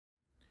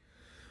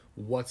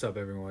What's up,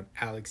 everyone?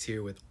 Alex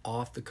here with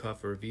Off the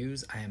Cuff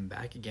Reviews. I am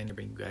back again to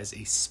bring you guys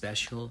a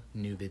special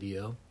new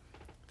video.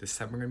 This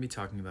time we're going to be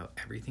talking about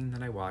everything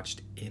that I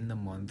watched in the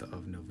month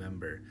of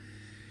November.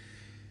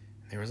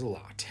 There was a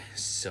lot,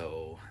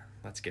 so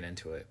let's get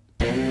into it.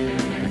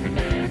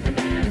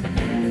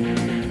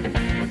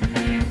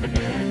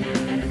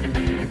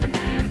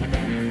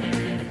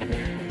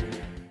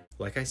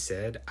 Like I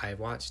said, I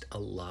watched a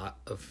lot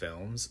of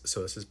films,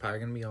 so this is probably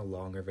going to be a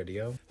longer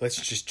video. Let's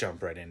just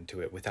jump right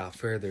into it without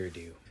further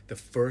ado. The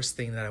first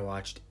thing that I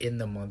watched in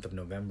the month of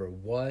November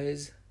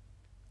was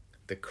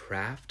The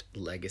Craft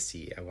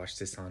Legacy. I watched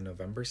this on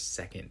November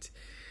 2nd,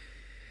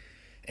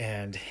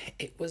 and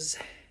it was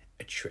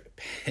a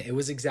trip. It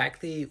was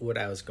exactly what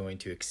I was going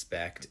to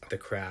expect. The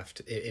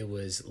Craft, it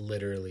was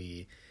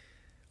literally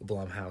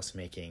Blumhouse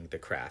making The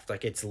Craft.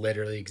 Like, it's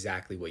literally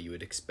exactly what you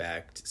would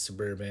expect.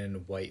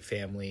 Suburban white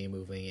family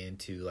moving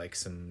into like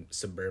some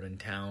suburban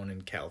town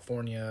in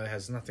California. It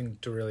has nothing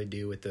to really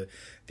do with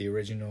the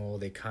original.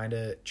 They kind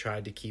of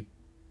tried to keep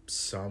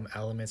some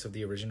elements of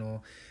the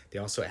original. They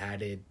also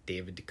added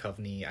David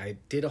Duchovny. I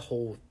did a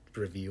whole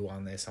review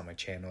on this on my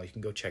channel. You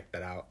can go check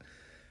that out.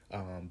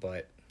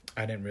 But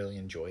I didn't really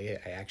enjoy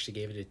it. I actually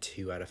gave it a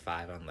 2 out of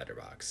 5 on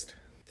Letterboxd.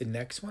 The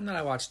next one that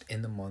I watched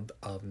in the month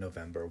of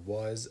November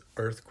was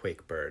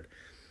Earthquake Bird.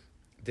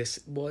 This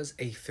was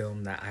a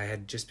film that I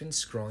had just been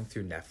scrolling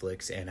through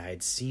Netflix and I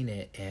had seen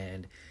it,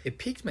 and it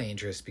piqued my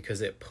interest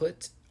because it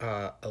put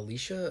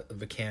Alicia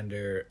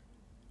Vikander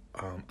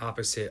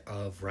opposite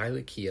of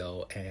Riley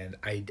Keough, and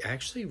I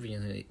actually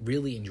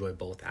really enjoy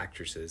both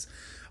actresses.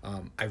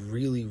 I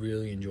really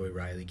enjoy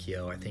Riley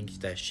Keough. I think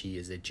that she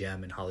is a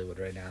gem in Hollywood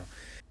right now.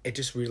 It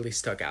just really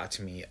stuck out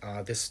to me.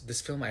 This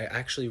film I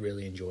actually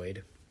really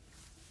enjoyed.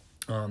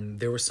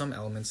 There were some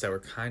elements that were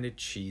kind of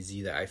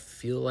cheesy that I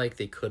feel like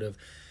they could have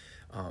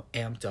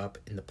amped up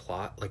in the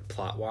plot, like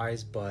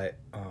plot-wise, but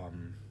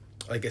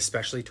like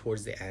especially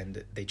towards the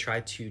end, they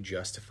tried to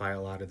justify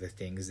a lot of the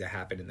things that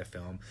happened in the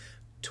film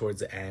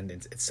towards the end,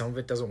 and some of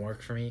it doesn't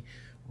work for me,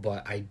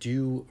 but I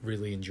do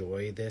really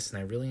enjoy this, and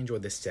I really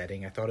enjoyed the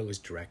setting. I thought it was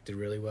directed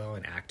really well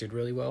and acted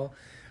really well,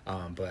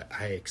 but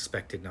I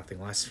expected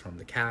nothing less from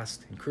the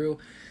cast and crew.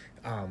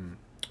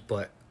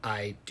 But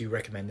I do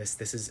recommend this.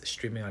 This is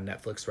streaming on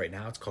Netflix right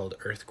now. It's called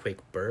Earthquake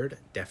Bird.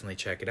 Definitely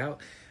check it out.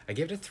 I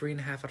gave it a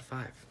 3.5 out of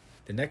 5.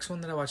 The next one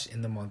that I watched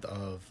in the month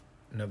of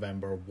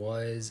November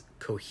was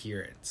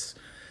Coherence.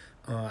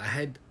 I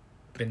had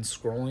been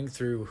scrolling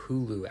through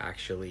Hulu,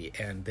 actually,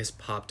 and this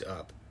popped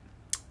up.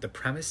 The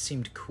premise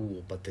seemed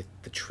cool, but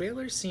the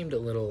trailer seemed a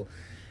little...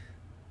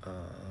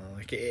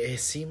 like it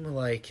seemed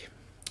like...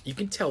 You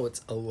can tell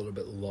it's a little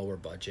bit lower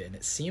budget, and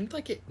it seemed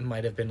like it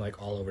might have been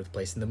like all over the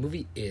place, and the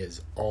movie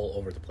is all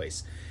over the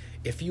place.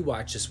 If you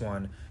watch this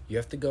one, you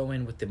have to go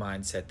in with the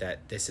mindset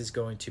that this is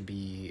going to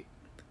be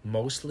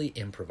mostly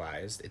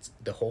improvised.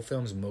 The whole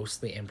film's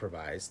mostly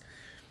improvised,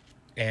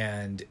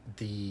 and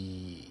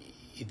the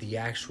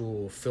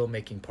actual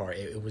filmmaking part,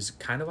 it was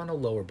kind of on a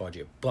lower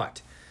budget,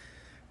 but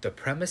the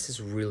premise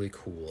is really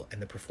cool, and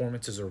the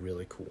performances are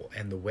really cool,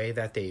 and the way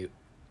that they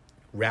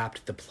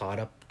wrapped the plot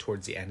up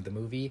towards the end of the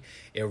movie,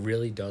 it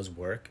really does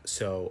work.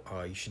 So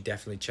you should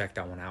definitely check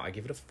that one out. I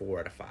give it a 4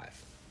 out of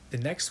 5. The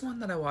next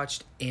one that I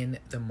watched in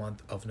the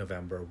month of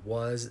November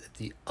was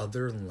The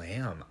Other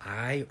Lamb.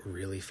 I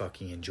really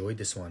fucking enjoyed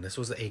this one. This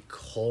was a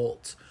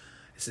cult.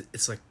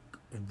 It's like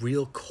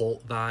real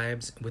cult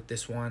vibes with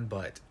this one,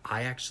 but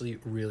I actually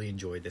really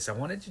enjoyed this. I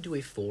wanted to do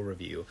a full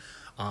review,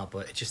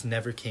 but it just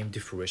never came to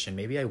fruition.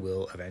 Maybe I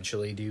will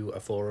eventually do a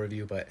full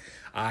review, but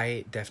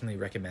I definitely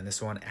recommend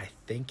this one. I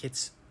think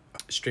it's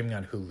streaming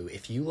on Hulu.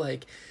 If you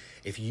like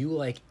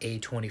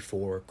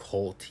A24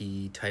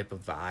 culty type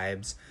of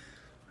vibes,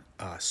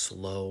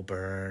 slow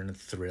burn,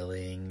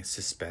 thrilling,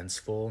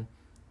 suspenseful,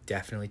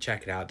 definitely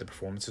check it out. The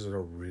performances are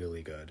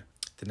really good.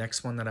 The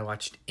next one that I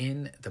watched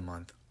in the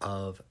month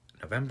of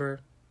November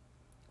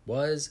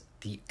was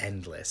The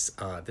Endless.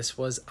 This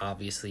was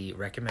obviously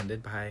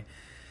recommended by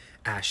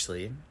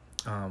Ashley.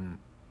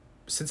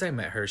 Since I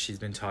met her, she's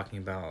been talking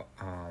about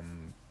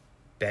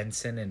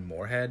Benson and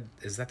Moorhead.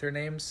 Is that their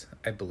names?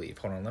 I believe.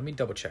 Hold on, let me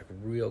double check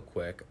real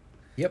quick.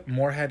 Yep,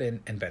 Moorhead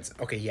and Benson.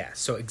 Okay, yeah,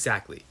 so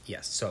exactly.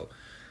 Yes, so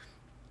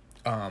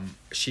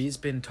she's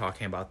been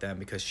talking about them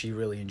because she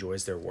really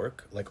enjoys their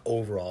work. Like,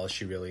 overall,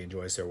 she really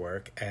enjoys their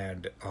work,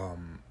 and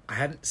I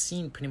hadn't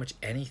seen pretty much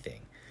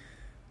anything.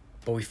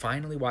 But we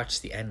finally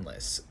watched The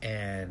Endless,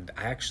 and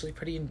I actually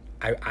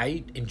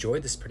I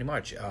enjoyed this pretty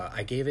much.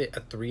 I gave it a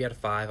 3 out of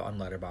 5 on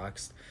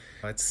Letterboxd.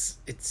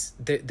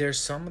 There's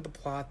some of the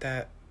plot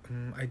that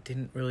I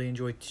didn't really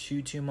enjoy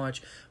too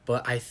much,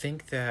 but I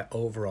think that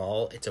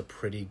overall it's a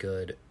pretty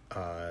good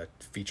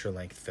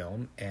feature-length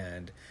film,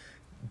 and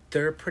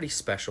they're pretty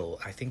special.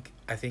 I think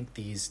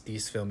these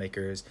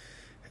filmmakers,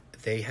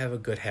 they have a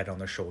good head on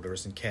their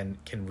shoulders and can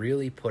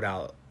really put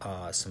out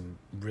some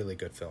really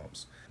good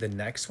films. The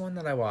next one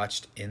that I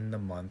watched in the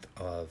month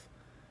of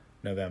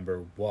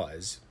November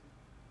was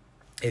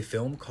a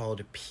film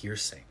called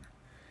Piercing.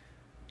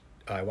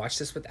 I watched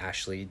this with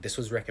Ashley. This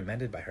was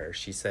recommended by her.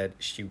 She said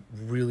she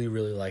really,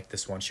 really liked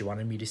this one. She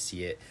wanted me to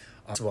see it.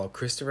 Well,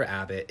 Christopher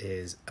Abbott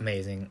is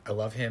amazing. I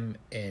love him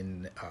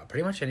in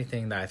pretty much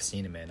anything that I've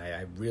seen him in.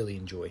 I really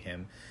enjoy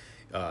him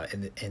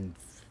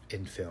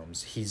in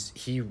films.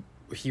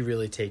 He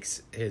really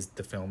takes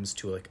the films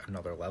to like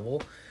another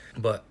level.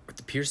 But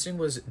the piercing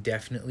was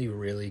definitely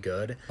really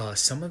good.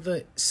 Some of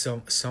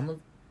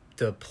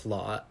the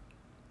plot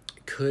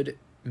could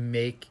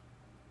make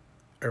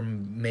or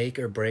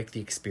break the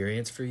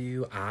experience for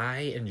you.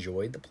 I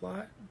enjoyed the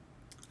plot.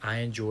 I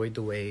enjoyed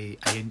the way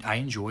I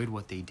enjoyed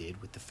what they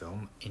did with the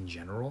film in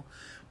general,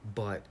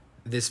 but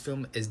this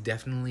film is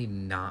definitely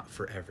not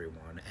for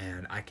everyone,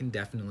 and I can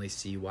definitely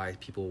see why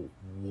people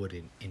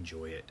wouldn't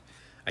enjoy it.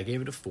 I gave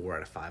it a 4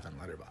 out of 5 on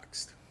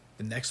Letterboxd.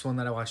 The next one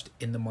that I watched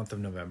in the month of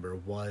November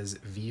was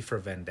V for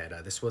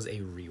Vendetta. This was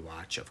a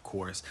rewatch, of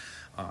course.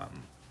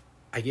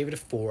 I gave it a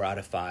 4 out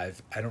of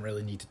 5. I don't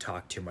really need to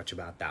talk too much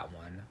about that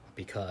one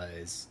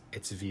because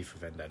it's V for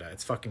Vendetta.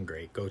 It's fucking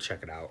great. Go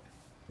check it out.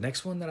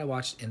 Next one that I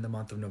watched in the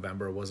month of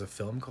November was a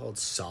film called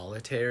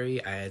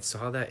Solitary. I had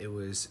saw that it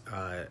was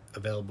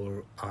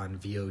available on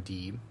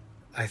VOD.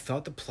 I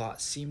thought the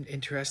plot seemed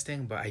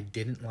interesting, but I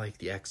didn't like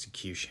the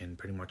execution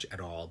pretty much at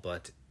all.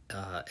 But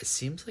it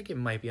seems like it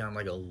might be on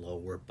like a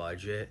lower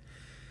budget.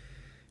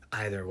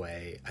 Either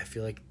way, I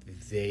feel like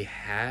they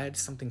had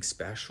something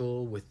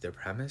special with their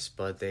premise,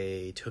 but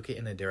they took it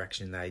in a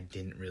direction that I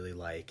didn't really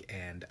like,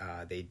 and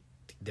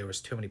there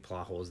was too many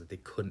plot holes that they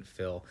couldn't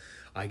fill.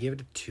 I gave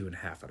it a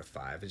 2.5 out of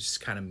 5. It's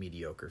just kind of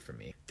mediocre for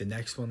me. The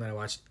next one that I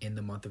watched in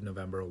the month of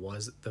November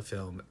was the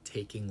film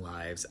Taking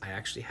Lives. I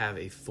actually have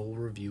a full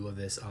review of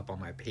this up on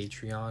my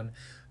Patreon.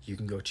 You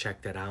can go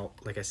check that out.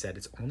 Like I said,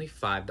 it's only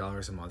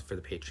 $5 a month for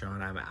the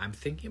Patreon. I'm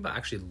thinking about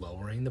actually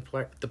lowering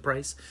the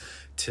price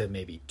to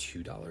maybe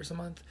 $2 a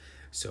month.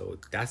 So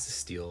that's a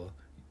steal.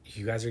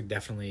 You guys are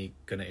definitely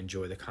going to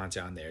enjoy the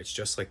content on there. It's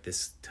just like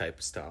this type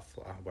of stuff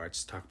where I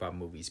just talk about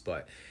movies,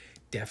 but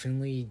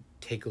definitely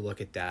take a look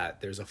at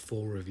that. There's a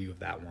full review of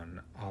that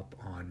one up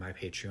on my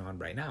Patreon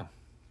right now.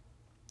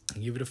 I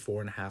give it a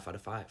 4.5 out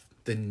of 5.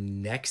 The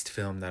next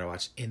film that I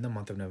watched in the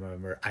month of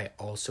November, I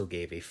also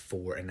gave a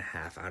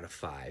 4.5 out of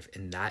 5,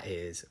 and that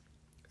is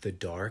The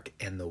Dark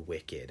and the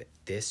Wicked.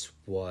 This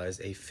was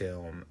a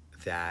film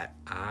that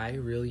I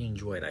really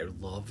enjoyed. I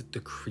loved the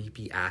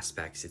creepy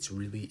aspects. It's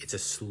a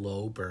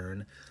slow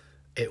burn.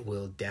 It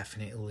will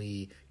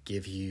definitely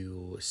give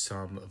you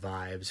some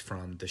vibes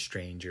from The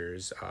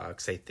Strangers,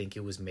 because I think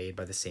it was made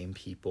by the same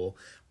people,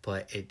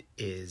 but it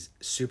is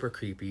super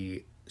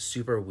creepy,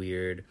 super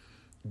weird.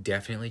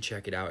 Definitely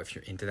check it out if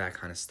you're into that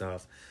kind of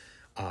stuff.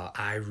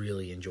 I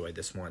really enjoyed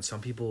this one.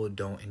 Some people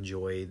didn't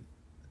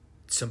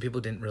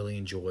really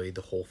enjoy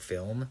the whole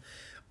film.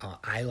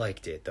 I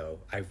liked it though.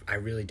 I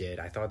really did.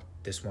 I thought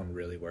this one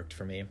really worked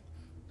for me,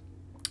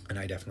 and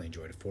I definitely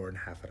enjoyed it.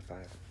 4.5 out of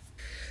 5.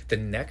 The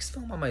next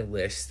film on my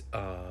list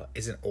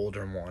is an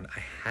older one.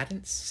 I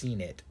hadn't seen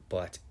it,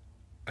 but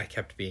I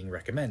kept being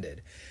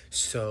recommended.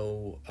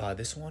 So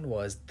this one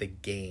was The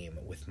Game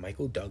with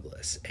Michael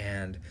Douglas,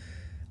 and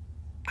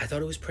I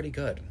thought it was pretty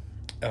good.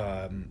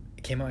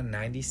 It came out in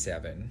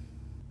 1997.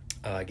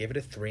 I gave it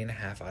a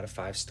 3.5 out of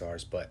 5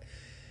 stars, but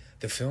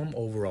the film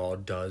overall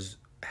does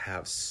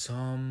have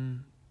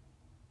some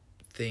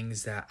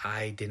things that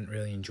I didn't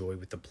really enjoy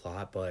with the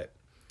plot, but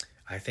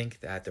I think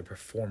that the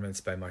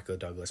performance by Michael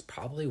Douglas,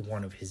 probably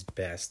one of his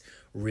best,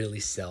 really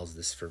sells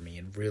this for me.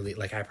 And really,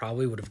 like, I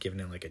probably would have given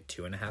it like a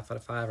 2.5 out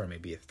of 5 or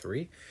maybe a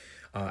 3.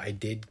 I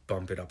did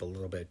bump it up a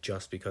little bit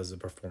just because of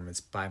the performance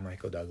by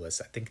Michael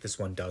Douglas. I think this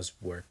one does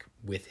work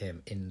with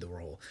him in the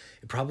role.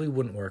 It probably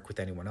wouldn't work with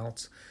anyone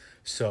else.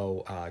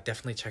 So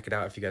definitely check it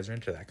out if you guys are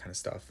into that kind of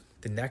stuff.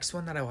 The next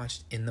one that I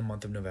watched in the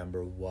month of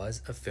November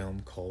was a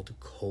film called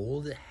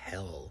Cold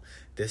Hell.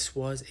 This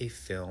was a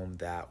film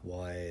that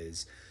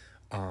was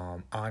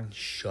on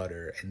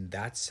Shudder, and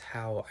that's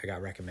how I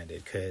got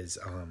recommended, because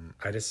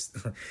I just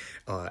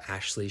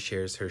Ashley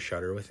shares her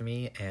Shudder with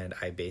me, and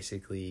I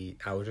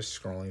was just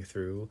scrolling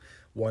through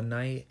one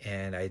night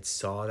and I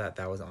saw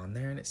that was on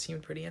there, and it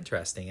seemed pretty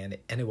interesting, and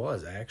it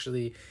was. I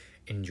actually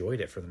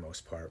enjoyed it for the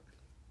most part.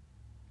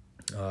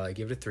 I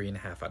give it a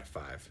 3.5 out of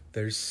 5.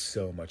 There's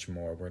so much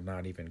more. We're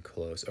not even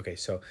close. Okay,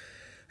 so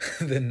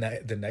the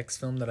next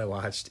film that I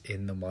watched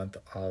in the month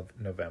of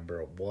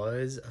November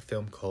was a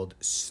film called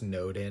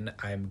Snowden.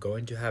 I'm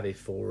going to have a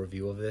full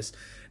review of this,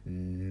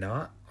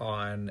 not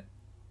on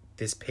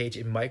this page.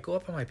 It might go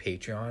up on my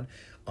Patreon.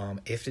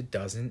 If it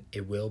doesn't,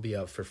 it will be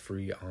up for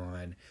free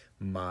on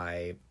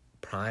my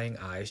Prying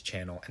Eyes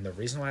channel. And the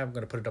reason why I'm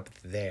going to put it up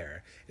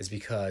there is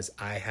because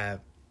I have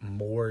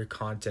more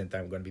content that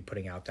I'm going to be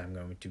putting out that I'm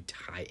going to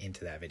tie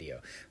into that video.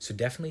 So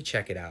definitely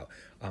check it out.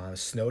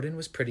 Snowden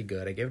was pretty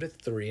good. I gave it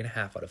a 3.5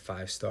 out of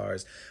 5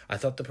 stars. I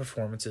thought the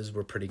performances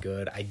were pretty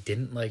good. I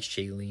didn't like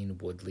Shailene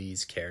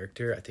Woodley's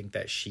character. I think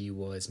that she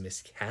was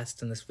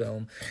miscast in this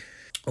film.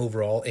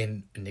 Overall,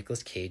 and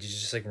Nicolas Cage is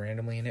just like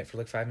randomly in it for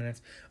like 5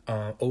 minutes.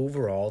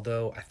 Overall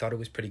though, I thought it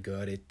was pretty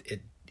good.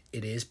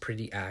 it is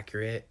pretty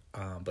accurate.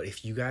 But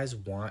if you guys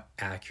want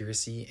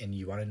accuracy and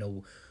you want to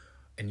know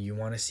and you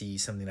want to see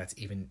something that's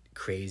even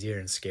crazier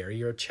and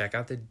scarier, check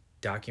out the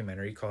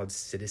documentary called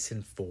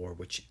Citizen 4,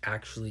 which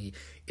actually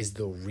is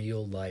the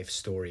real life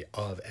story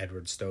of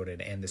Edward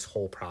Snowden and this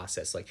whole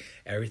process. Like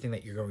everything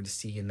that you're going to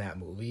see in that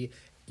movie,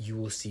 you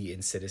will see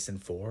in Citizen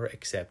 4,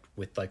 except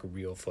with like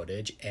real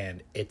footage,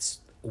 and it's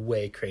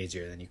way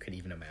crazier than you could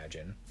even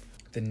imagine.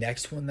 The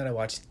next one that I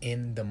watched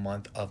in the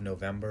month of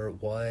November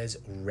was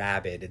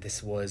Rabid.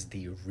 This was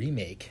the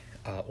remake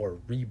or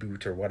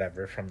reboot or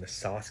whatever from the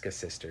Soska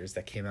sisters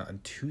that came out in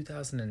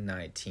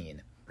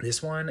 2019.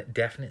 This one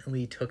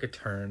definitely took a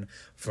turn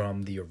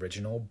from the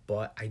original,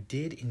 but I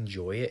did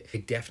enjoy it.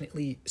 It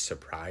definitely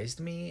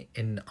surprised me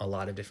in a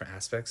lot of different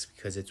aspects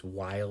because it's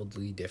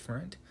wildly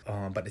different,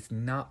 but it's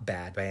not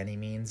bad by any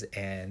means,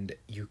 and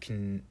you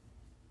can...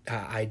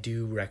 I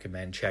do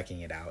recommend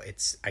checking it out.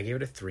 I gave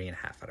it a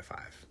 3.5 out of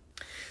 5.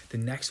 The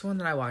next one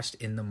that I watched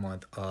in the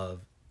month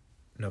of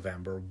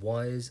November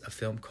was a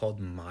film called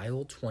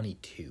Mile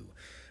 22.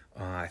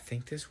 I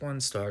think this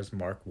one stars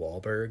Mark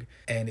Wahlberg,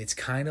 and it's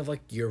kind of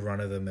like your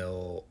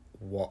run-of-the-mill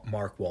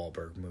Mark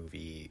Wahlberg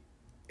movie.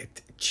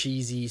 It's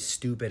cheesy,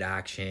 stupid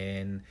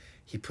action.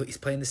 He's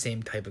playing the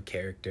same type of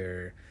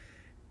character.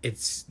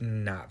 It's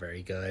not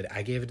very good.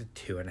 I gave it a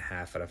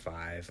 2.5 out of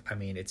 5. I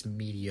mean, it's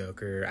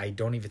mediocre. I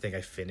don't even think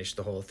I finished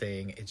the whole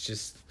thing. It's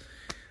just,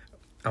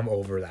 I'm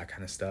over that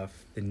kind of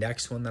stuff. The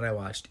next one that I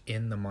watched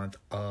in the month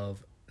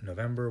of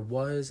November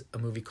was a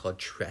movie called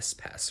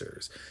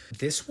Trespassers.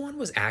 This one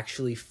was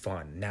actually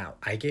fun. Now,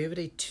 I gave it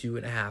a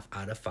 2.5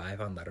 out of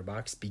 5 on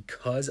Letterboxd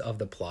because of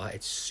the plot.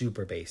 It's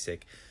super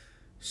basic.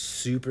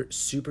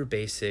 Super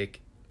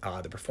basic.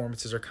 The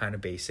performances are kind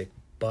of basic,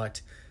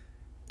 but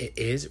it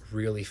is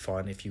really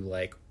fun if you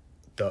like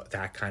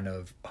that kind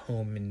of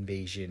home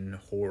invasion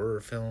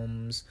horror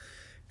films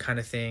kind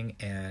of thing.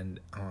 And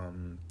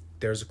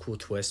there's a cool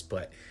twist,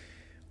 but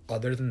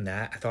other than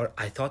that,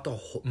 I thought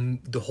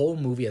the whole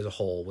movie as a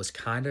whole was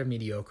kind of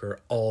mediocre,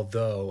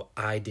 although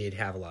I did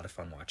have a lot of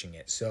fun watching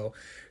it. So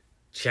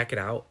check it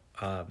out.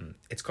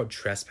 It's called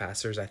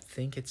Trespassers. I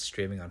think it's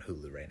streaming on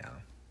Hulu right now.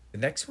 The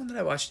next one that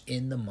I watched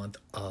in the month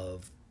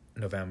of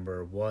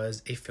November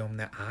was a film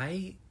that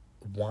I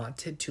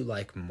wanted to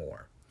like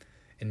more.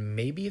 And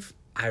maybe if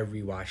I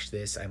rewatch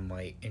this, I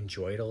might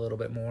enjoy it a little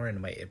bit more and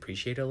might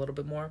appreciate it a little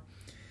bit more.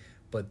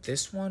 But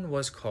this one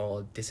was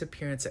called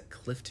Disappearance at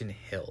Clifton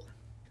Hill.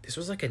 This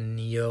was like a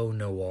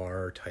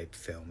neo-noir type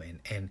film,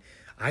 and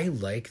I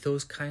like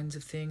those kinds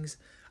of things.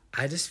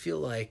 I just feel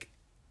like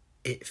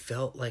it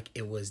felt like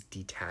it was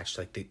detached,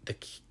 like the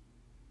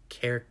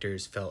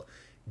characters felt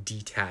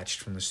detached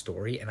from the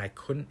story, and I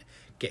couldn't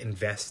get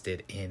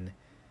invested in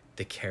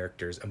the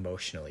characters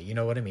emotionally, you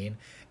know what I mean?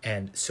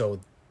 And so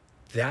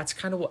that's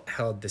kind of what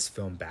held this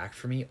film back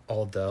for me,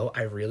 although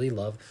I really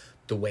love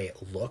the way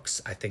it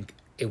looks. I think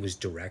it was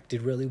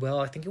directed really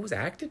well. I think it was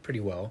acted pretty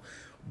well,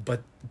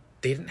 but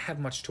they didn't have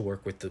much to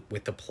work with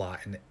the plot,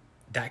 and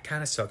that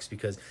kind of sucks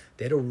because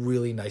they had a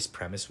really nice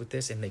premise with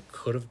this, and they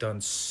could have done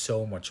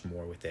so much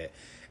more with it.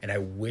 And I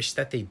wish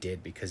that they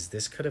did, because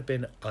this could have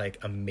been like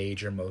a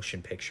major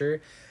motion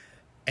picture,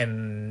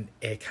 and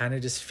it kind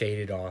of just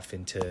faded off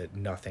into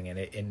nothing.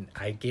 And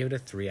I gave it a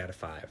 3 out of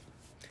 5.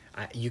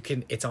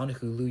 It's on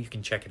Hulu. You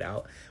can check it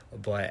out,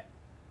 but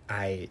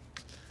I'm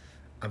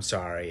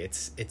sorry.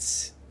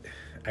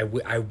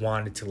 I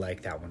wanted to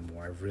like that one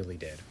more. I really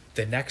did.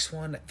 The next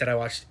one that I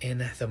watched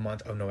in the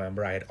month of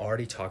November, I had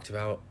already talked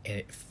about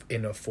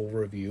in a full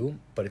review,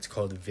 but it's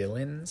called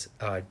Villains.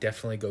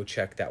 Definitely go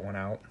check that one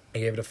out. I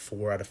gave it a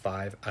 4 out of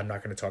 5. I'm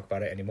not going to talk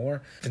about it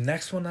anymore. The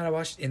next one that I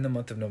watched in the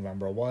month of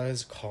November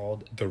was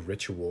called The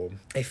Ritual.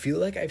 I feel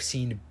like I've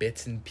seen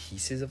bits and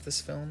pieces of this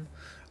film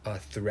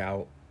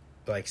throughout,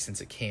 like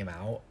since it came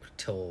out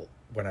till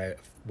when I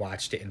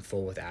watched it in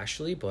full with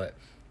Ashley, but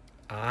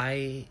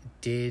I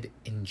did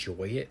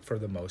enjoy it for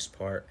the most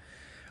part.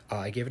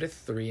 I gave it a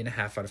 3.5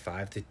 out of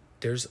 5.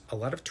 There's a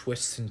lot of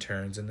twists and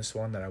turns in this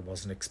one that I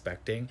wasn't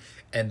expecting,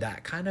 and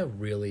that kind of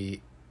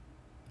really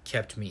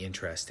kept me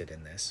interested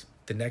in this.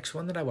 The next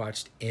one that I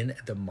watched in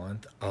the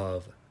month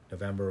of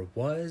November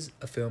was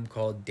a film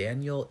called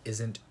Daniel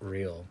Isn't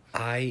Real.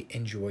 I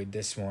enjoyed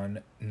this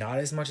one, not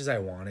as much as I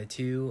wanted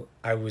to.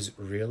 I was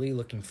really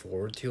looking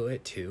forward to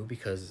it too,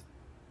 because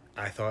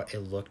I thought it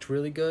looked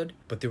really good,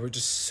 but there were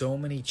just so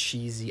many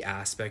cheesy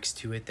aspects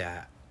to it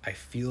that I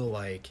feel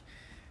like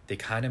they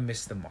kind of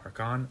missed the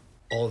mark on.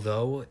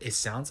 Although it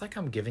sounds like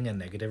I'm giving a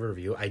negative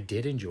review, I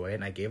did enjoy it,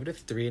 and I gave it a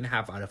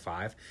 3.5 out of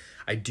 5.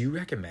 I do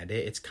recommend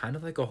it. It's kind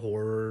of like a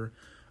horror.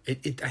 I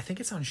think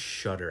it's on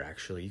Shudder,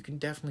 actually. You can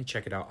definitely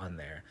check it out on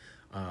there.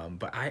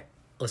 But I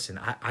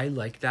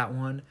like that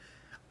one.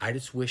 I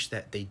just wish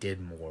that they did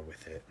more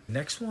with it.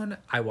 Next one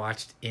I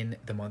watched in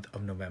the month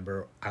of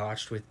November, I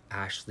watched with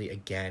Ashley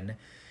again.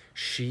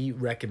 She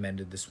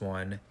recommended this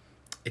one.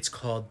 It's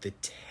called The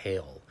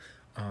Tale.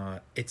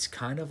 It's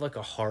kind of like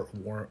a heart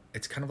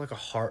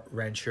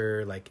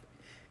wrencher, like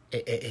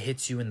it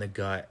hits you in the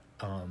gut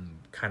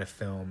kind of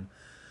film.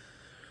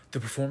 The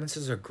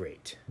performances are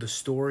great. The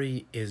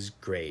story is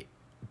great.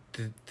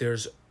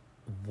 There's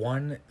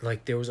one,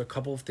 like, there was a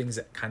couple of things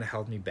that kind of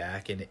held me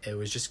back, and it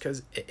was just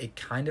because it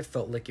kind of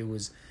felt like it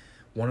was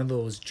one of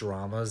those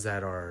dramas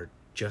that are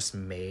just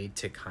made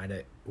to kind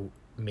of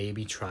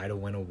maybe try to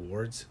win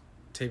awards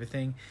type of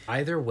thing.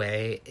 Either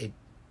way,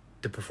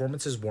 the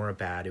performances weren't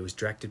bad. It was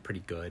directed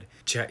pretty good.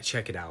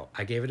 Check it out.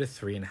 I gave it a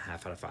 3.5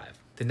 out of 5.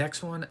 The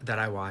next one that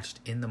I watched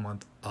in the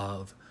month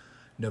of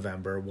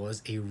November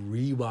was a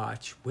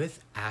rewatch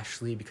with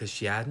Ashley because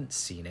she hadn't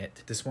seen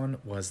it. This one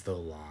was The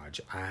Lodge.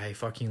 I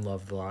fucking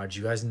love The Lodge.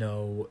 You guys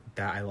know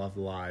that I love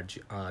The Lodge.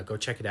 Go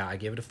check it out. I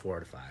gave it a 4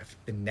 out of 5.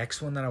 The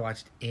next one that I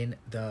watched in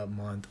the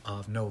month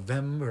of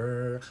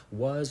November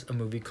was a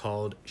movie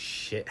called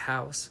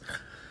Shithouse.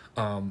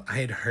 I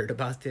had heard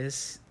about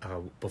this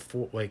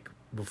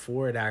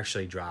before it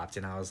actually dropped,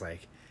 and I was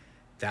like,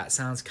 that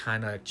sounds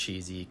kind of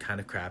cheesy, kind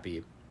of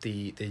crappy.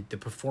 The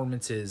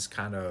performances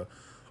kind of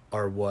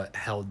are what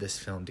held this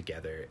film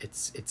together.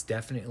 It's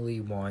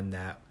definitely one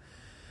that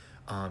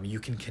you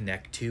can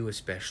connect to,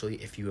 especially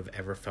if you have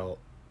ever felt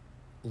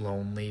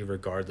lonely,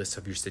 regardless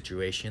of your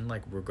situation,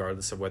 like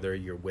regardless of whether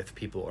you're with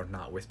people or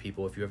not with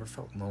people. If you ever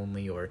felt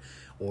lonely or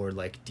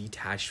like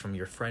detached from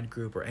your friend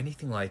group or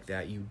anything like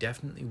that, you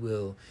definitely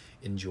will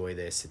enjoy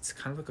this. It's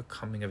kind of like a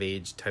coming of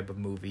age type of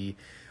movie,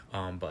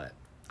 but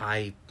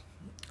I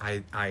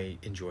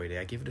enjoyed it.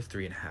 I gave it a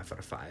 3.5 out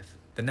of 5.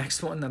 The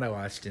next one that I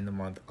watched in the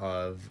month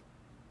of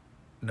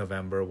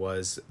November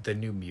was The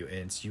New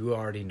Mutants. You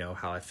already know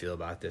how I feel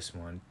about this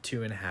one.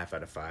 2.5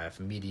 out of 5.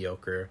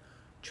 Mediocre.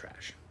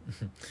 Trash.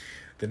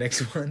 The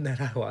next one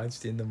that I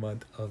watched in the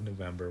month of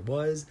November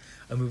was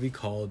a movie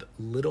called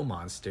Little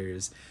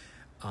Monsters.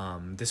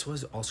 This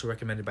was also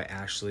recommended by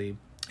Ashley.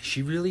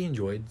 She really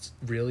enjoys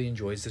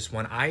this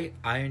one. I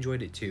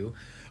enjoyed it too.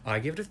 I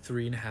gave it a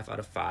 3.5 out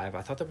of 5.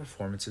 I thought the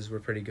performances were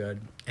pretty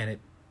good, and it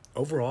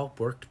overall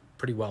worked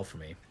pretty well for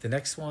me. The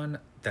next one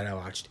that I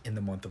watched in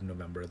the month of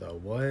November, though,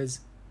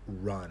 was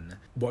Run.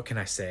 What can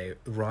I say?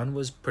 Run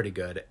was pretty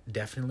good.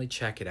 Definitely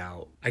check it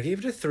out. I gave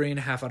it a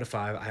 3.5 out of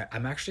 5.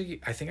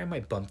 I think I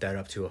might bump that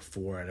up to a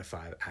 4 out of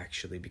 5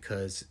 actually,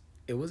 because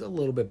it was a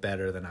little bit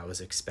better than I was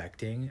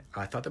expecting.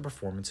 I thought the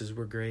performances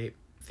were great.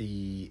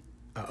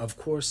 Of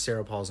course,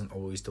 Sarah Paulson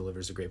always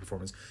delivers a great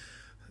performance.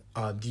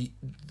 The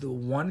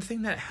one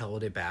thing that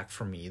held it back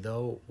for me,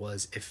 though,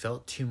 was it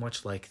felt too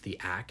much like The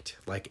Act.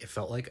 Like, it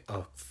felt like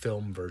a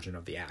film version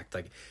of The Act.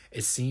 Like,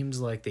 it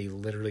seems like they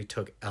literally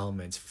took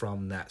elements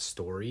from that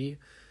story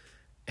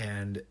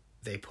and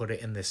they put it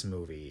in this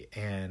movie.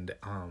 And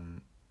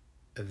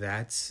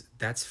that's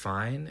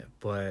fine,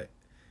 but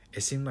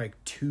it seemed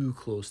like too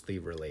closely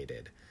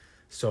related.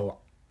 So,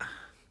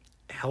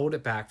 held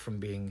it back from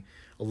being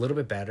a little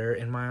bit better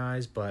in my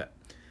eyes, but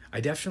I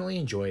definitely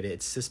enjoyed it.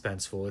 It's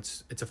suspenseful.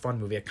 It's a fun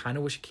movie. I kind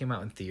of wish it came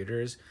out in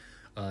theaters.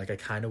 I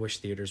kind of wish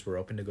theaters were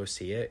open to go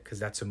see it, because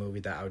that's a movie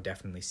that I would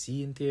definitely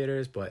see in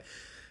theaters, but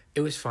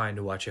it was fine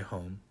to watch at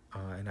home,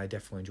 and I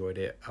definitely enjoyed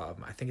it.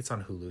 I think it's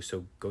on Hulu,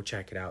 so go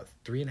check it out.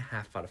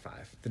 3.5 out of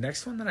 5. The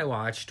next one that I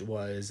watched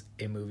was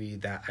a movie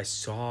that I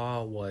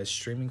saw was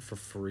streaming for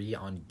free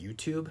on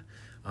YouTube.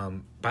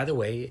 By the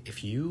way,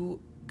 if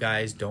you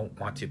guys don't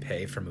want to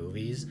pay for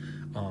movies,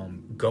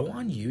 go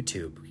on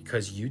YouTube,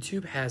 because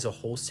YouTube has a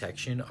whole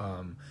section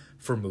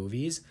for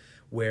movies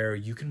where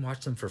you can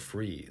watch them for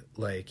free.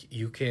 Like,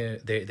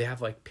 they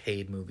have like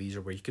paid movies,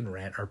 or where you can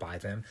rent or buy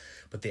them,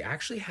 but they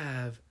actually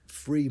have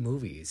free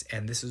movies,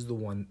 and this is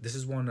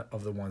one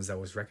of the ones that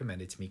was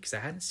recommended to me because I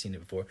hadn't seen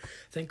it before.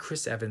 I think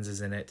Chris Evans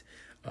is in it.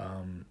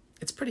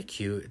 It's pretty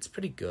cute. It's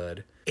pretty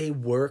good. It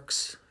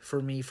works for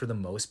me for the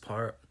most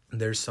part.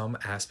 There's some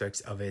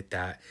aspects of it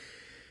that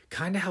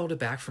kind of held it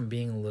back from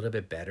being a little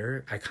bit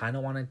better. I kind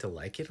of wanted to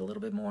like it a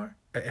little bit more.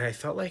 I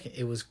felt like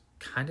it was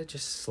kind of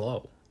just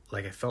slow.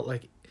 Like, I felt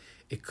like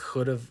they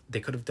could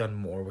have done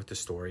more with the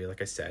story.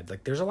 Like I said,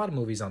 like, there's a lot of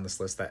movies on this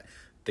list that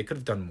they could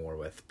have done more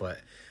with, but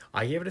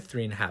I gave it a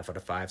 3.5 out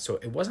of 5. So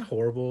it wasn't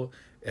horrible.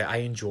 I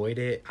enjoyed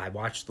it. I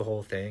watched the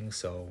whole thing,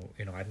 so,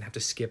 I didn't have to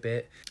skip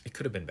it. It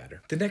could have been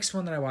better. The next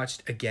one that I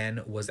watched,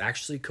 again, was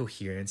actually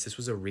Coherence. This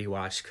was a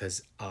rewatch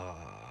because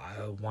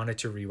I wanted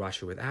to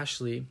rewatch it with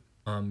Ashley,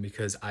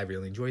 because I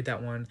really enjoyed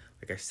that one.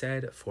 Like I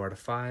said, 4 out of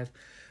 5.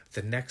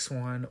 The next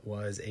one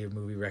was a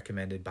movie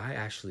recommended by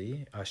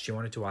Ashley. She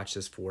wanted to watch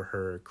this for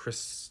her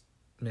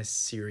Christmas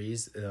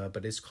series,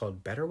 but it's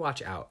called Better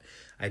Watch Out.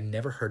 I'd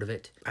never heard of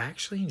it. I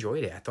actually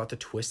enjoyed it. I thought the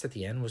twist at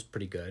the end was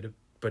pretty good,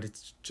 but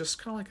it's just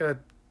kind of like a,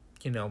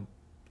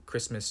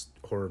 Christmas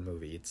horror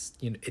movie.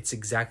 It's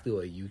exactly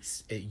what you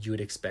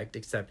would expect,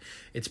 except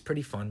it's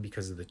pretty fun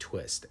because of the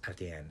twist at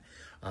the end.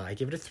 I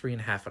give it a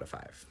 3.5 out of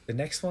 5. The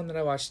next one that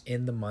I watched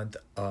in the month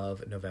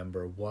of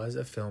November was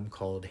a film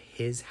called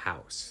His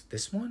House.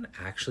 This one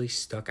actually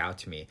stuck out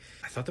to me.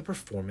 I thought the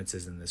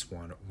performances in this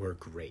one were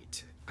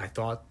great. I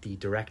thought the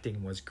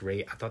directing was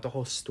great. I thought the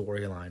whole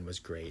storyline was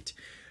great.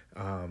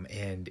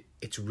 And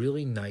it's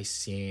really nice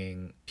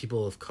seeing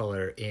people of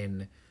color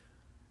in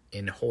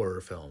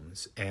horror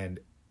films and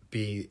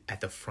be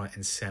at the front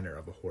and center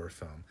of a horror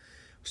film.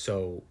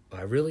 So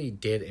I really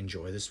did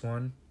enjoy this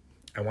one.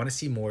 I want to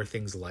see more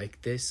things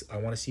like this. I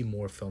want to see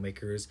more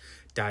filmmakers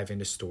dive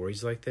into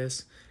stories like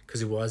this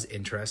because it was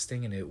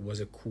interesting and it was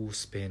a cool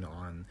spin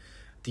on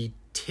the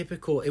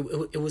typical.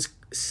 It was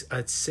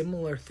a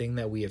similar thing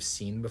that we have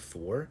seen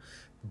before,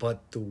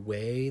 but the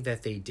way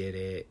that they did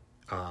it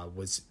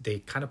was they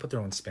kind of put their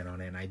own spin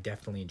on it, and I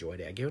definitely enjoyed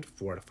it. I gave it a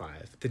 4 out of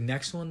 5. The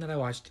next one that I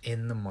watched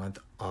in the month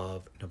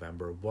of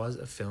November was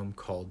a film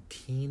called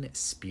Teen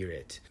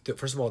Spirit.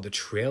 First of all, the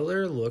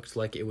trailer looked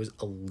like it was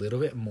a little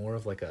bit more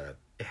of like a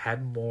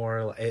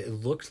it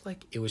looked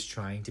like it was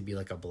trying to be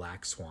like a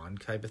Black Swan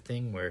type of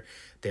thing where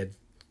they had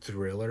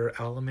thriller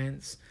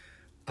elements.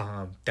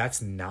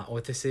 That's not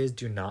what this is.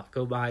 Do not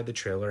go by the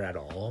trailer at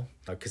all,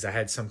 because I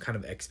had some kind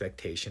of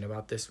expectation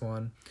about this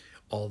one.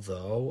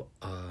 Although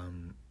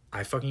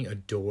I fucking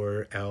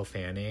adore Elle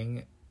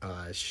Fanning.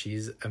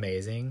 She's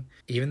amazing.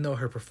 Even though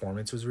her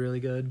performance was really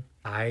good,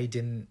 I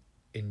didn't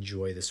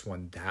enjoy this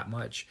one that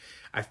much.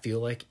 I feel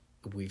like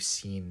we've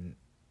seen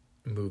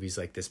movies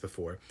like this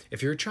before.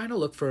 If you're trying to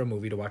look for a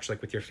movie to watch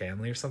like with your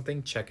family or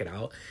something, check it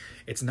out.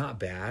 It's not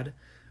bad.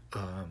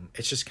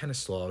 It's just kind of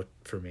slow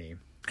for me.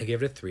 I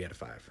gave it a 3 out of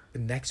 5. The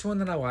next one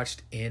that I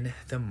watched in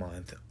the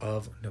month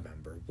of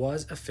November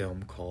was a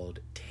film called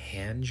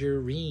Tangerine.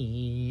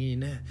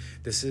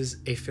 This is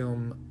a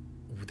film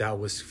that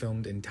was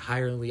filmed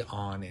entirely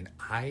on an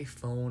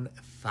iPhone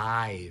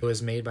 5. It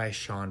was made by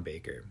Sean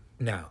Baker.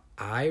 Now,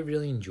 I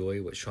really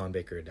enjoy what Sean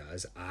Baker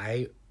does.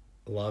 I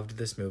loved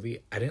this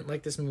movie. I didn't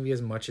like this movie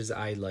as much as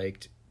I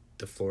liked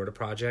The Florida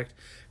Project,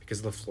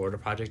 because The Florida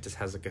Project just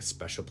has like a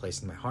special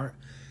place in my heart.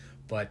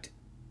 But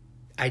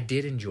I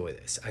did enjoy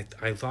this.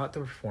 I thought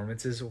the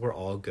performances were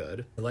all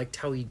good. I liked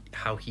how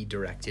he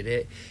directed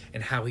it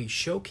and how he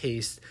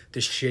showcased the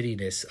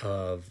shittiness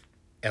of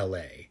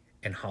LA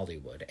and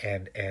Hollywood,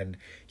 and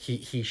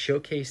he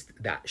showcased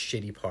that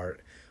shitty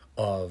part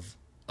of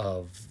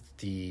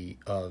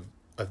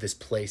this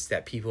place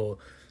that people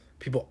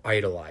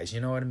idolize.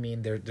 You know what I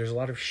mean? There's a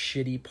lot of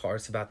shitty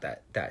parts about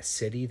that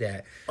city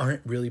that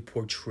aren't really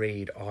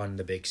portrayed on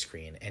the big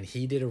screen, and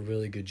he did a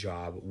really good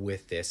job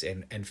with this,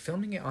 and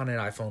filming it on an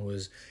iPhone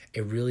was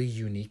a really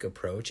unique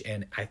approach,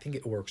 and I think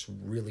it works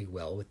really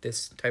well with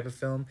this type of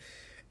film.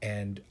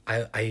 And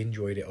I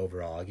enjoyed it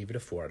overall. I'll give it a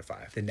 4 out of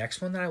 5. The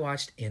next one that I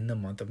watched in the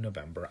month of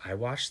November, I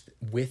watched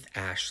with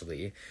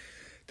Ashley.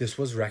 This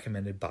was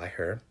recommended by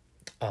her.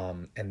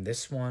 And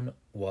this one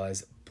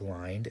was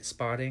Blind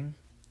Spotting.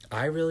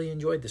 I really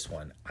enjoyed this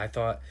one. I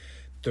thought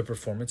the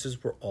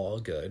performances were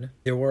all good.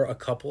 There were a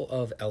couple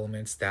of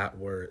elements that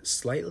were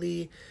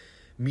slightly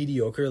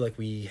mediocre, like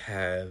we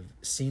have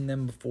seen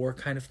them before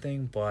kind of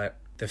thing. But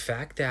the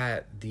fact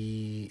that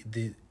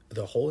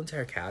the whole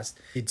entire cast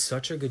did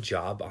such a good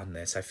job on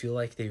this. I feel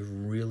like they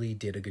really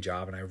did a good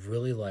job, and I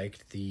really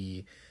liked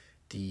the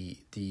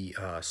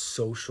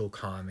social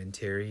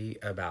commentary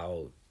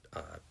about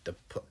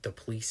the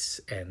police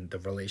and the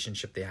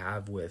relationship they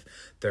have with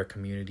their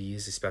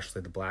communities,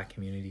 especially the Black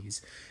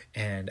communities.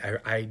 And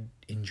I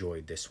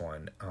enjoyed this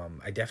one.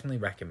 I definitely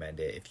recommend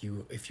it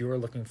if you are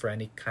looking for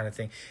any kind of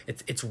thing.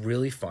 It's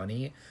really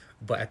funny,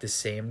 but at the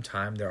same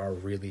time there are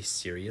really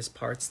serious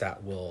parts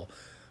that will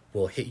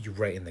hit you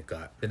right in the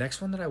gut. The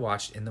next one that I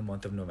watched in the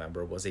month of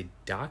November was a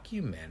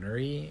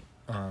documentary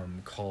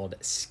called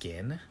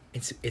Skin.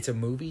 It's a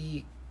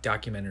movie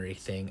documentary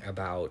thing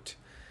about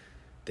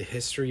the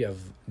history of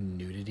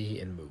nudity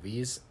in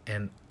movies,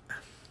 and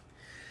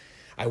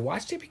I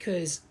watched it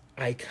because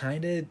I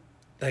kind of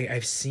like,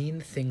 I've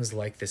seen things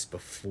like this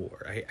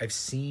before. I've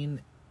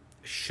seen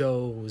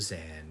shows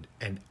and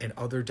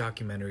other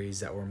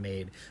documentaries that were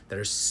made that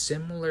are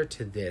similar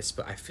to this,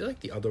 but I feel like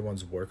the other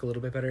ones work a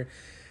little bit better.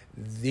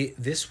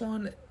 This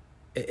one,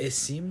 it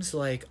seems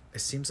like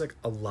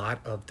a lot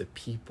of the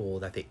people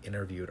that they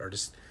interviewed are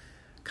just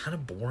kind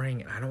of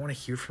boring, and I don't want to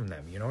hear from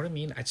them. You know what I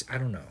mean? I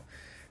don't know.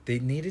 They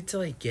needed to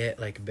like get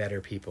like better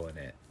people in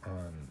it.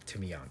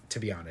 To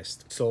be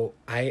honest. So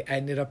I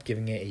ended up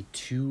giving it a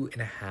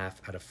 2.5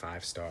 out of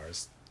 5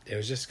 stars. It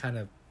was just kind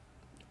of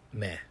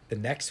meh. The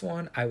next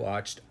one I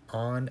watched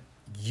on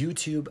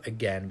YouTube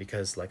again,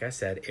 because like I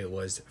said, it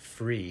was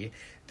free.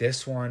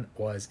 This one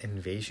was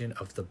Invasion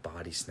of the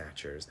Body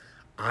Snatchers.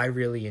 I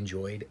really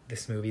enjoyed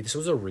this movie. This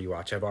was a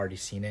rewatch. I've already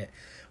seen it,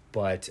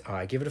 but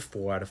I give it a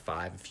 4 out of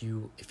 5.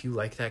 If you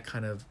like that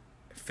kind of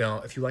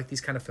film, if you like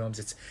these kind of films,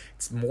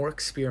 it's more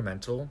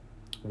experimental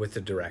with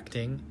the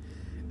directing,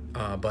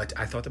 but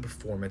I thought the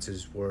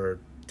performances were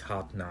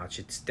top notch.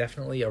 It's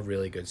definitely a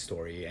really good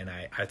story, and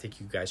I think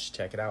you guys should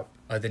check it out.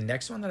 The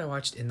next one that I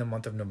watched in the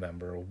month of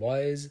November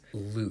was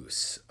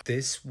Loose.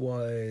 This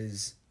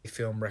was a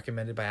film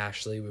recommended by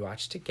Ashley. We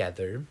watched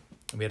together.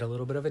 We had a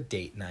little bit of a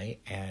date night,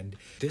 and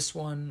this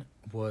one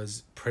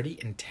was pretty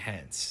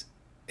intense.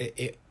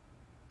 It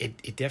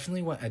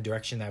definitely went a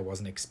direction that I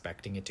wasn't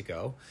expecting it to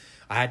go.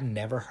 I had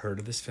never heard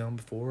of this film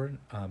before,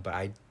 but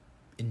I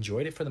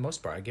enjoyed it for the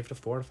most part. I give it a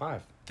 4 out of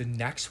 5. The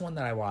next one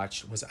that I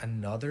watched was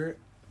another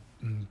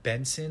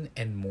Benson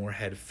and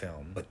Moorhead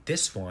film, but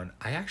this one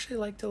I actually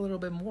liked a little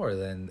bit more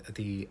than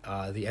the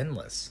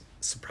Endless.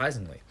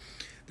 surprisingly.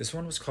 This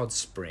one was called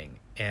Spring,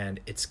 and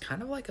it's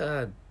kind of like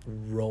a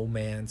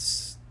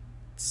romance,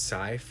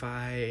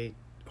 sci-fi,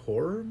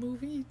 horror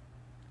movie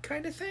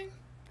kind of thing.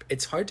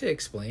 It's hard to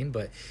explain,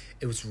 but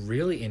it was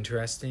really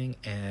interesting,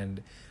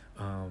 and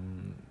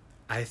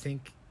I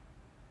think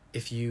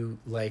if you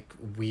like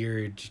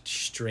weird,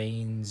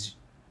 strange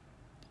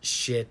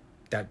shit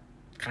that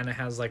kind of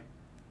has like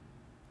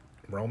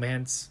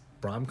romance,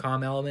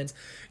 rom-com elements,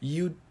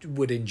 you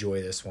would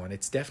enjoy this one.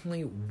 It's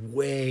definitely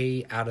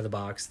way out of the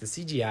box. The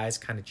CGI is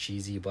kind of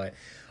cheesy, but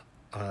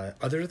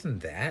other than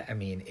that, I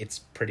mean, it's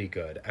pretty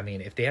good. I mean,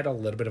 if they had a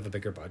little bit of a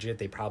bigger budget,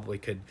 they probably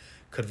could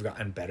have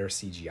gotten better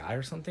CGI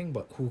or something,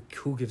 but who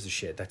gives a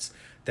shit?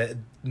 That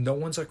no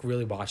one's like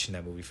really watching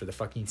that movie for the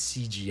fucking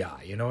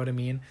CGI, you know what I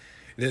mean?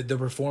 The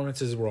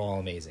performances were all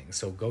amazing,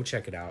 so go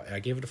check it out. I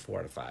gave it a 4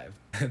 out of 5.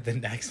 The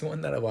next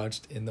one that I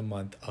watched in the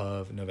month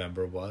of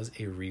November was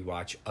a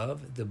rewatch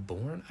of The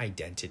Bourne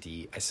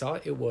Identity. I saw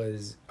it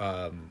was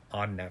on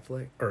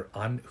Netflix, or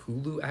on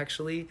Hulu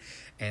actually,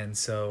 and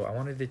so I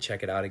wanted to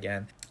check it out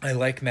again. I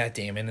like Matt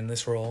Damon in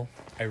this role.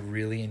 I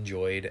really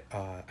enjoy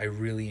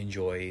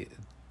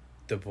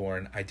The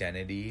Bourne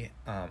Identity.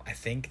 I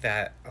think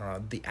that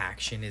the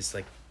action is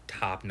like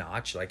top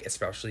notch, like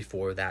especially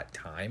for that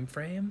time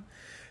frame.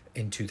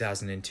 In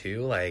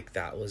 2002, like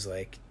that was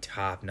like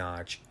top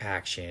notch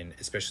action,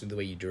 especially the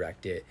way you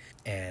direct it,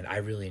 and I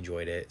really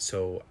enjoyed it,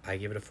 so I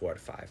give it a 4 out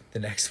of 5. The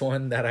next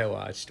one that I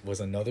watched was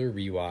another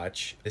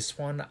rewatch. This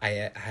one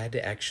I had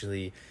to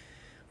actually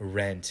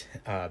rent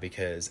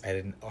because I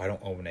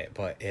don't own it,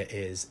 but it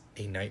is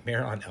A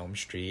Nightmare on Elm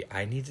Street.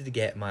 I needed to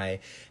get my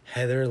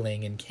Heather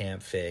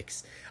Langenkamp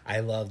fix.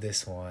 I love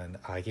this one.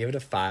 I gave it a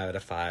 5 out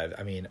of 5.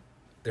 I mean,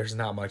 there's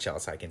not much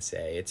else I can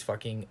say. It's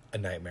fucking A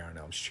Nightmare on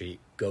Elm Street.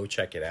 Go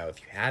check it out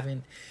if you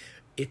haven't.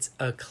 It's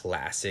a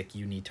classic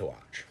you need to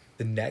watch.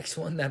 The next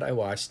one that I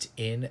watched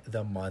in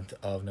the month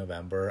of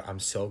November, I'm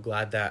so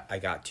glad that I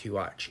got to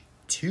watch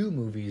 2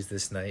 movies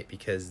this night,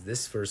 because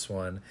this first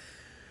one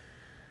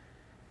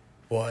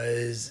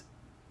was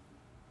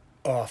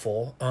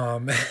awful.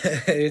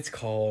 It's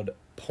called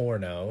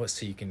Porno,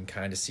 so you can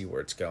kind of see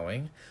where it's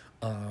going.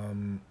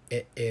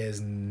 It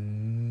is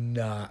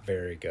not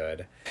very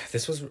good.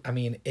 This was, I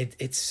mean,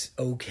 it's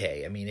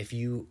okay. I mean, if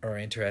you are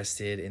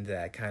interested into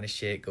that kind of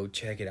shit, go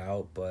check it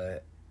out,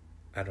 but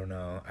I don't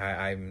know.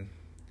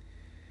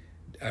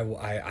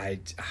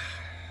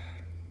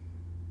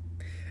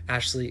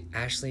 Ashley,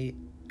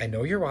 I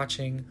know you're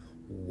watching.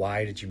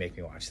 Why did you make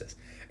me watch this?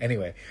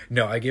 Anyway,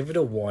 no, I give it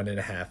a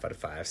 1.5 out of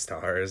 5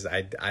 stars.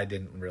 I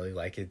didn't really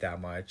like it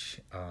that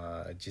much.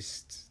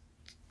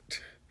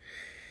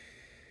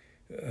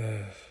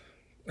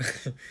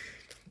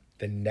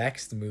 The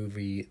next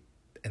movie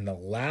and the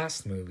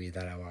last movie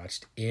that I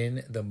watched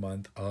in the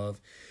month of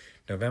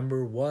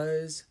November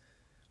was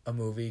a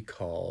movie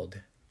called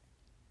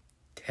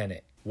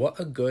Tenet. What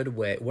a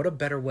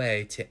better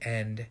way to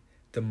end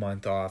the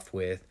month off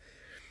with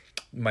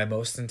my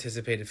most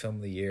anticipated film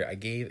of the year. I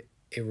gave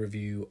a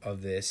review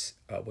of this,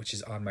 which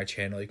is on my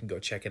channel. You can go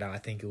check it out. I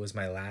think it was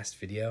my last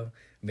video.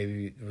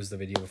 Maybe it was the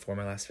video before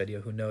my last video.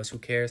 Who knows? Who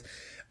cares?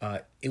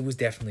 It was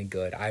definitely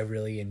good. I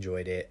really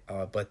enjoyed it,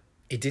 but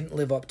it didn't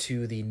live up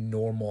to the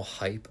normal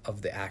hype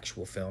of the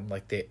actual film.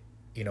 Like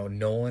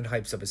Nolan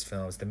hypes up his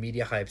films. The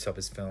media hypes up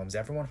his films.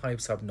 Everyone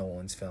hypes up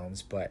Nolan's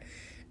films, but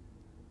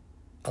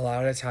a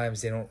lot of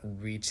times they don't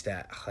reach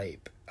that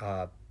hype.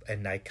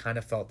 And I kind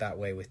of felt that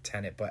way with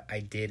Tenet, but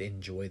I did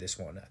enjoy this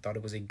one. I thought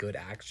it was a good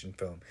action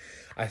film.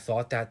 I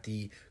thought that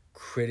the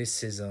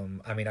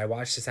criticism, I mean, I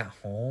watched this at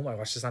home. I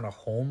watched this on a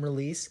home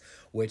release,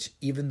 which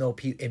even though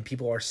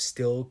people are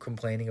still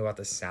complaining about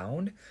the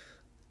sound,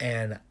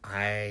 and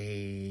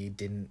I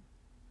didn't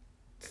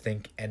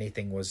think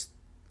anything was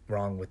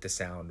wrong with the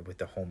sound with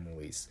the home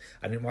release.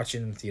 I didn't watch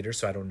it in the theater,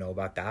 so I don't know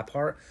about that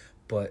part,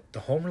 but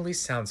the home release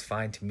sounds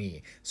fine to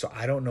me. So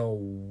I don't know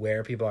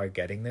where people are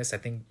getting this. I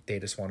think they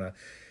just want to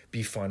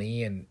be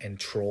funny and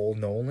troll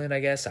Nolan, I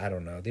guess. I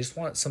don't know. They just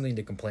want something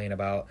to complain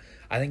about.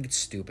 I think it's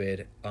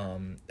stupid.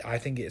 I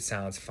think it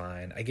sounds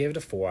fine. I gave it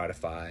a 4 out of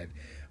 5.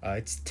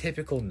 It's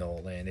typical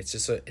Nolan. It's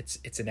just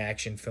it's an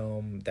action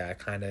film that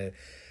kind of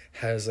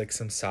has like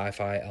some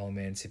sci-fi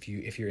elements if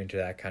you're into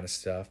that kind of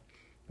stuff.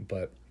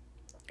 But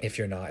if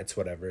you're not, it's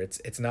whatever.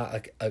 It's not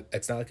like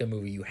a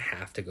movie you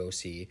have to go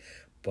see,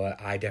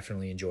 but I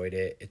definitely enjoyed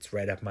it. It's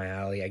right up my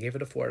alley. I gave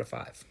it a 4 out of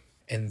 5.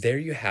 And there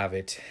you have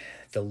it,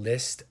 the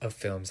list of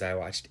films I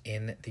watched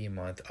in the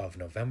month of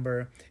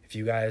November. If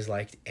you guys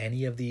liked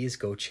any of these,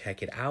 go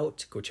check it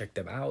out. Go check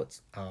them out.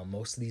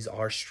 Most of these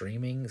are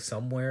streaming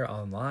somewhere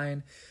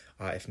online.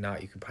 If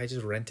not, you can probably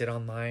just rent it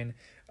online.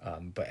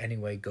 But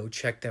anyway, go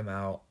check them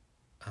out.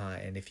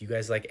 And if you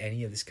guys like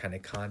any of this kind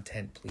of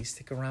content, please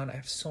stick around. I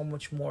have so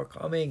much more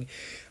coming.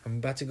 I'm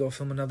about to go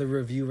film another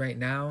review right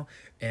now,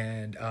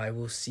 and I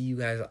will see you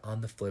guys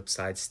on the flip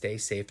side. Stay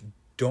safe.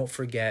 Don't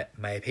forget,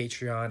 my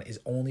Patreon is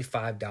only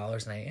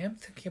 $5, and I am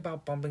thinking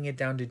about bumping it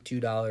down to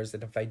 $2.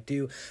 And if I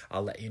do,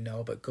 I'll let you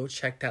know. But go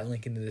check that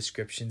link in the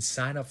description.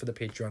 Sign up for the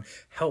Patreon.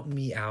 Help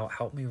me out.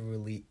 Help me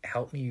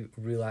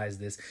realize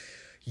this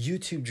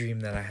YouTube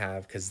dream that I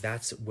have, because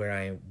that's where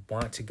I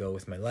want to go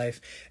with my life.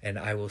 And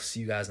I will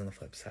see you guys on the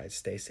flip side.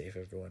 Stay safe,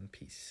 everyone.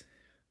 Peace.